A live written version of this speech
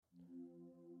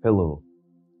Hello,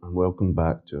 and welcome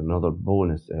back to another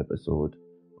bonus episode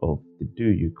of the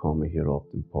Do You Call Me Here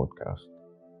Often podcast,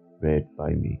 read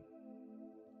by me.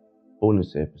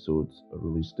 Bonus episodes are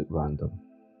released at random.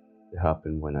 They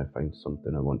happen when I find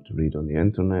something I want to read on the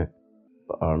internet,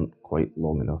 but aren't quite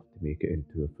long enough to make it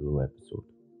into a full episode.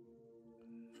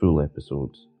 Full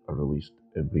episodes are released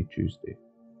every Tuesday.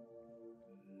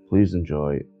 Please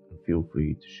enjoy and feel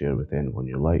free to share with anyone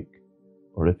you like,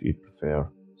 or if you'd prefer,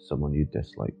 someone you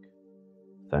dislike.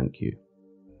 Thank you.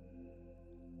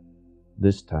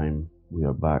 This time we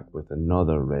are back with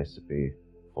another recipe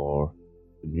for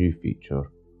the new feature,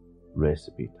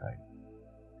 Recipe Time.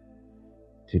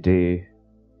 Today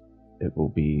it will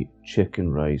be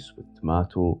chicken rice with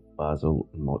tomato, basil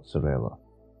and mozzarella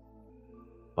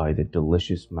by the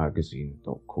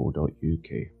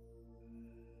deliciousmagazine.co.uk.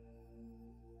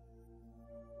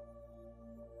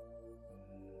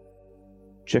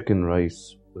 Chicken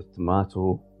rice with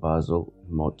tomato, basil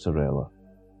and mozzarella.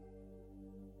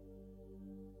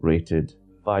 Rated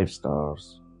 5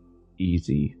 stars,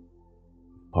 easy,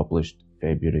 published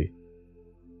February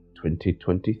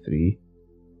 2023.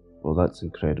 Well, that's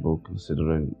incredible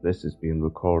considering this is being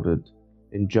recorded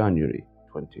in January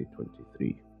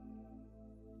 2023.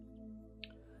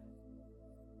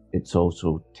 It's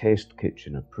also Test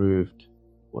Kitchen approved,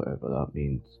 whatever that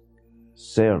means.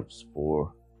 Serves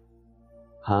for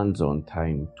hands-on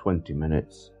time 20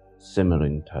 minutes,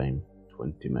 simmering time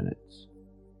 20 minutes.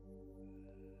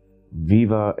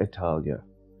 Viva Italia,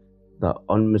 that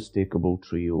unmistakable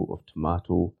trio of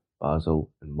tomato,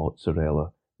 basil and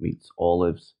mozzarella meets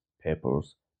olives,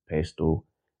 peppers, pesto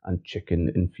and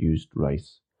chicken-infused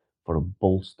rice for a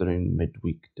bolstering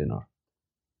midweek dinner.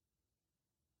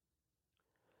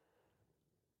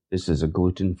 This is a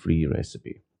gluten-free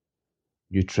recipe.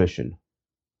 Nutrition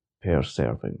per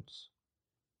servings.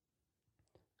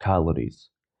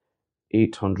 Calories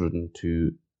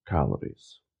 802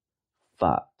 calories.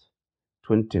 Fat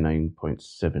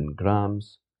 29.7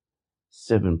 grams,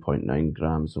 7.9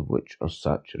 grams of which are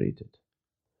saturated.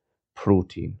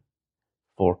 Protein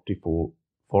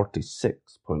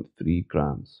 46.3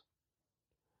 grams.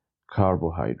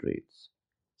 Carbohydrates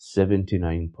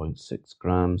 79.6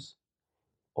 grams,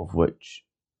 of which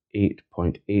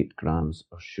 8.8 grams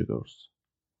are sugars.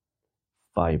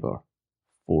 Fiber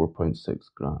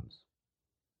 4.6 grams.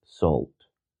 Salt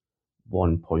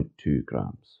 1.2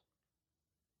 grams.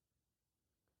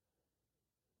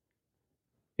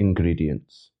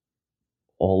 Ingredients: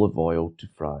 olive oil to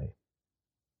fry,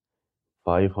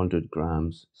 500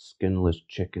 grams skinless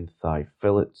chicken thigh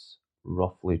fillets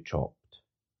roughly chopped,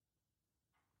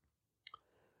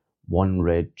 1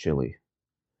 red chili,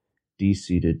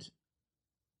 de-seeded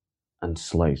and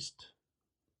sliced,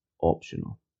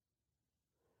 optional,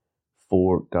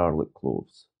 4 garlic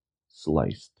cloves,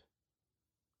 sliced,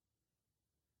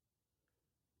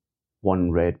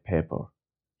 1 red pepper,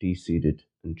 de-seeded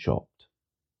and chopped,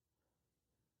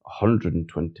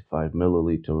 125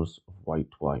 milliliters of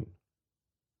white wine.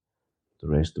 The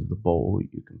rest of the bowl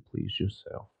you can please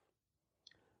yourself.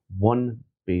 1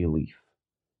 bay leaf,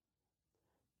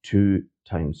 2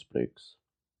 thyme sprigs,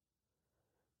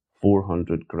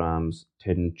 400 grams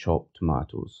tin chopped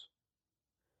tomatoes,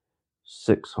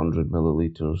 600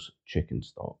 milliliters chicken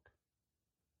stock,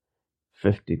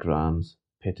 50 grams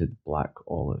pitted black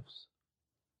olives,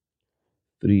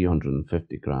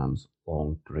 350 grams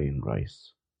long grain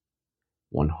rice,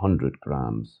 100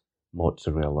 grams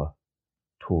mozzarella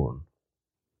torn.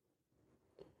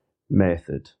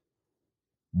 Method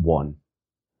 1.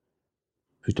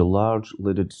 Put a large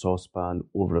lidded saucepan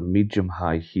over a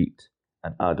medium-high heat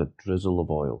and add a drizzle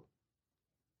of oil.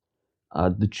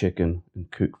 Add the chicken and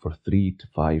cook for 3 to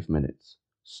 5 minutes,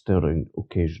 stirring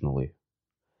occasionally,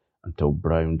 until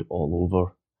browned all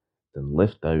over, then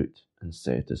lift out and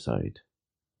set aside.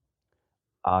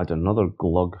 Add another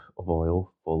glug of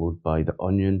oil followed by the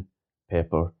onion,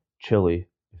 pepper, chili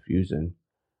if using,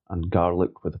 and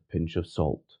garlic with a pinch of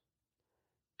salt.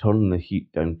 Turn the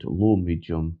heat down to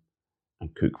low-medium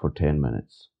and cook for 10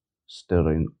 minutes,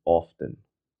 stirring often.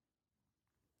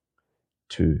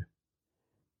 2.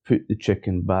 Put the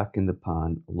chicken back in the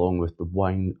pan along with the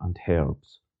wine and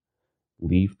herbs.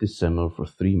 Leave to simmer for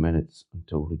 3 minutes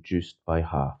until reduced by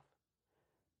half.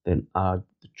 Then add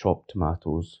the chopped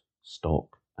tomatoes,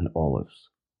 stock and olives.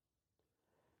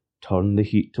 Turn the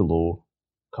heat to low,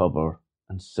 cover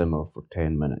and simmer for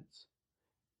 10 minutes.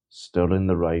 Stir in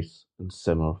the rice and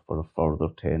simmer for a further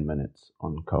 10 minutes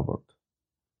uncovered.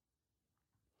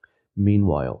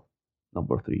 Meanwhile,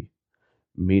 number 3.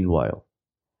 Meanwhile,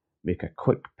 make a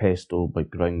quick pesto by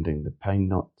grinding the pine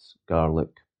nuts,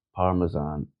 garlic,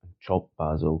 parmesan and chopped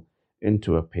basil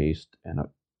into a paste in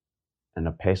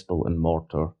a pestle and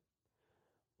mortar,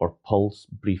 or pulse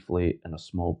briefly in a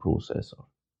small processor.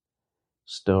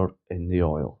 Stir in the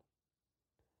oil.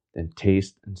 Then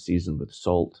taste and season with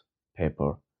salt,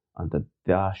 pepper, and a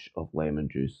dash of lemon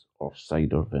juice or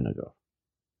cider vinegar.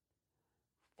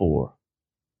 4.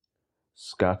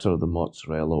 Scatter the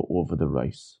mozzarella over the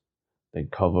rice, then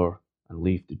cover and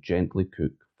leave to gently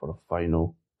cook for a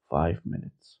final 5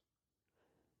 minutes.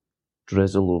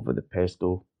 Drizzle over the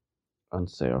pesto and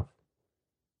serve.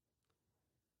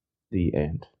 The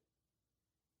end.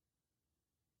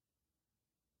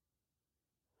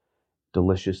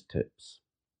 Delicious tips.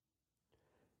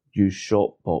 Use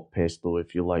shop-bought pesto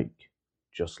if you like.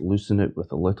 Just loosen it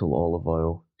with a little olive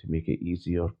oil to make it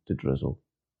easier to drizzle.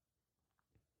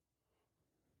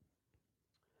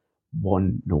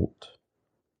 One note.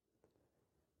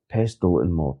 Pestle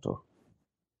and mortar.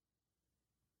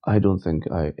 I don't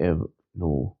think I've ever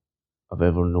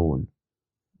known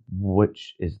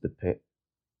which is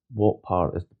what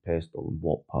part is the pestle and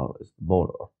what part is the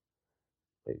mortar.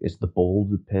 Like, is the bowl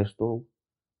the pestle,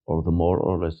 or the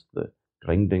mortar is the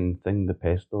grinding thing the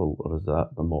pestle, or is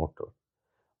that the mortar?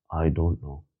 I don't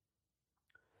know.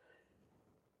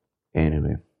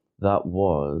 Anyway, that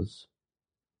was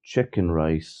chicken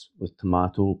rice with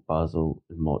tomato, basil,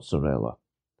 and mozzarella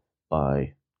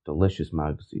by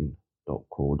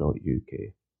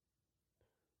deliciousmagazine.co.uk.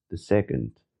 The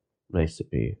second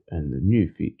recipe in the new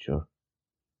feature,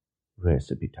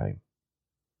 Recipe Time,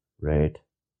 read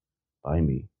by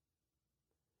me.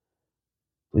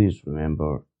 Please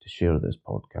remember to share this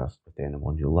podcast with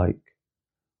anyone you like,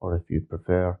 or if you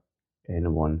prefer,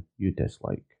 anyone you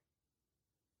dislike.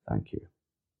 Thank you.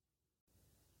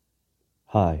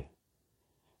 Hi.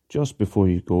 Just before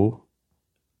you go,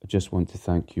 I just want to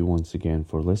thank you once again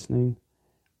for listening.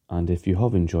 And if you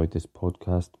have enjoyed this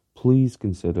podcast, please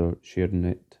consider sharing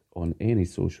it on any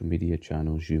social media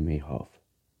channels you may have.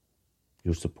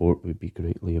 Your support would be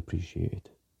greatly appreciated.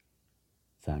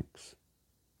 Thanks.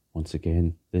 Once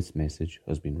again, this message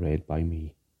has been read by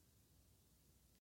me.